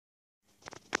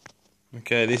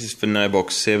Okay, this is for No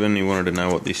Box 7. You wanted to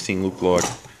know what this thing looked like.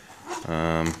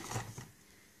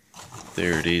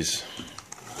 There it is.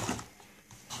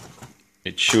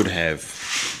 It should have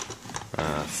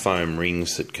foam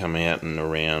rings that come out and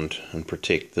around and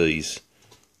protect these.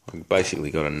 I've basically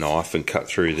got a knife and cut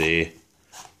through there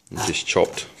and just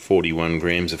chopped 41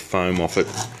 grams of foam off it.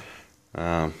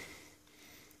 The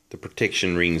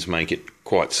protection rings make it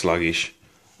quite sluggish.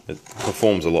 It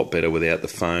performs a lot better without the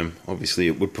foam. Obviously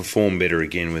it would perform better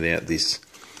again without this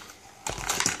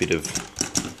bit of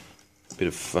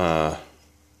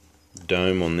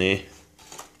dome on there.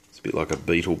 It's a bit like a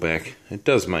beetle back. It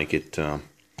does make it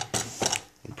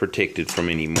protected from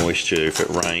any moisture if it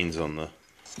rains on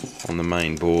the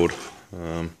main board.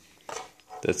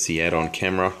 That's the add-on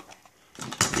camera.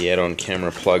 The add-on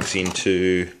camera plugs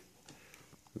into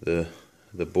the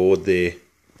board there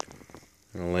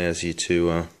and allows you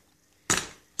to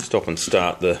stop and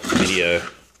start the video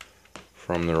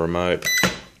from the remote.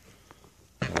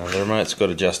 The remote's got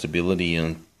adjustability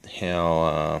and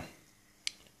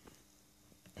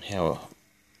how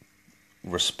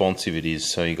responsive it is.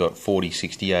 So you got 40,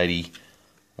 60, 80,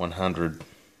 100,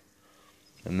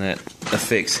 and that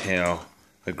affects how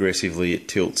aggressively it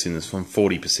tilts. In this, from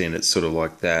 40% it's sort of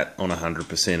like that. On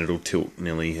 100% it'll tilt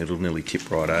it'll nearly tip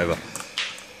right over.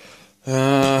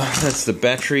 That's the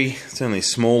battery. It's only a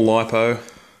small LiPo,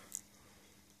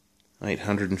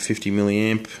 850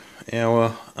 milliamp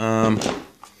hour.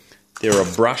 They're a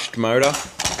brushed motor.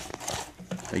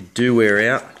 They do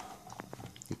wear out.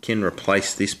 You can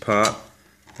replace this part.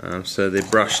 So they're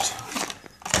brushed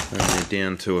and they're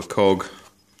down to a cog,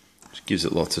 which gives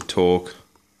it lots of torque.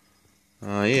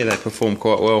 Yeah, they perform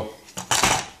quite well.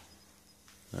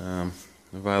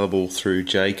 Available through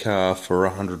Jaycar for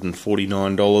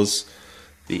 $149.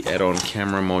 The add-on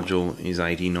camera module is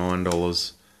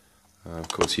 $89. Of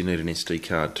course, you need an SD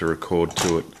card to record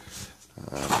to it.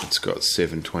 It's got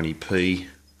 720p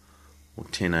or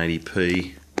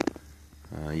 1080p.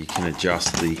 You can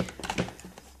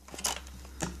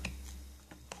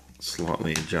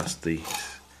slightly adjust the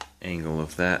angle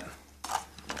of that.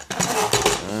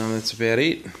 That's about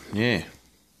it. Yeah.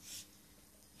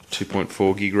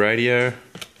 2.4 gig radio.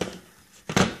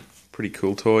 Pretty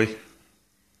cool toy.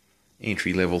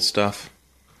 Entry level stuff.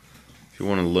 If you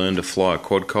want to learn to fly a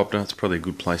quadcopter, it's probably a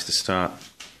good place to start.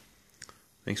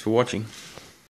 Thanks for watching.